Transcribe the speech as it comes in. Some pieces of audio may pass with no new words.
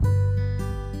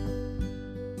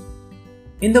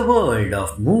In the world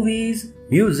of movies,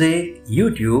 music,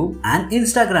 YouTube, and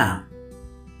Instagram,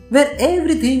 where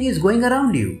everything is going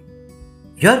around you,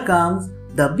 here comes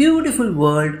the beautiful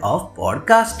world of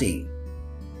podcasting.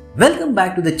 Welcome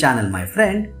back to the channel, my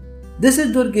friend. This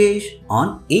is Durgesh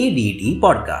on ADT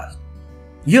Podcast.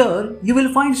 Here you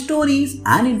will find stories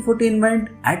and infotainment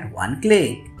at one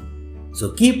click.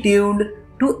 So keep tuned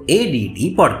to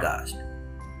ADT Podcast.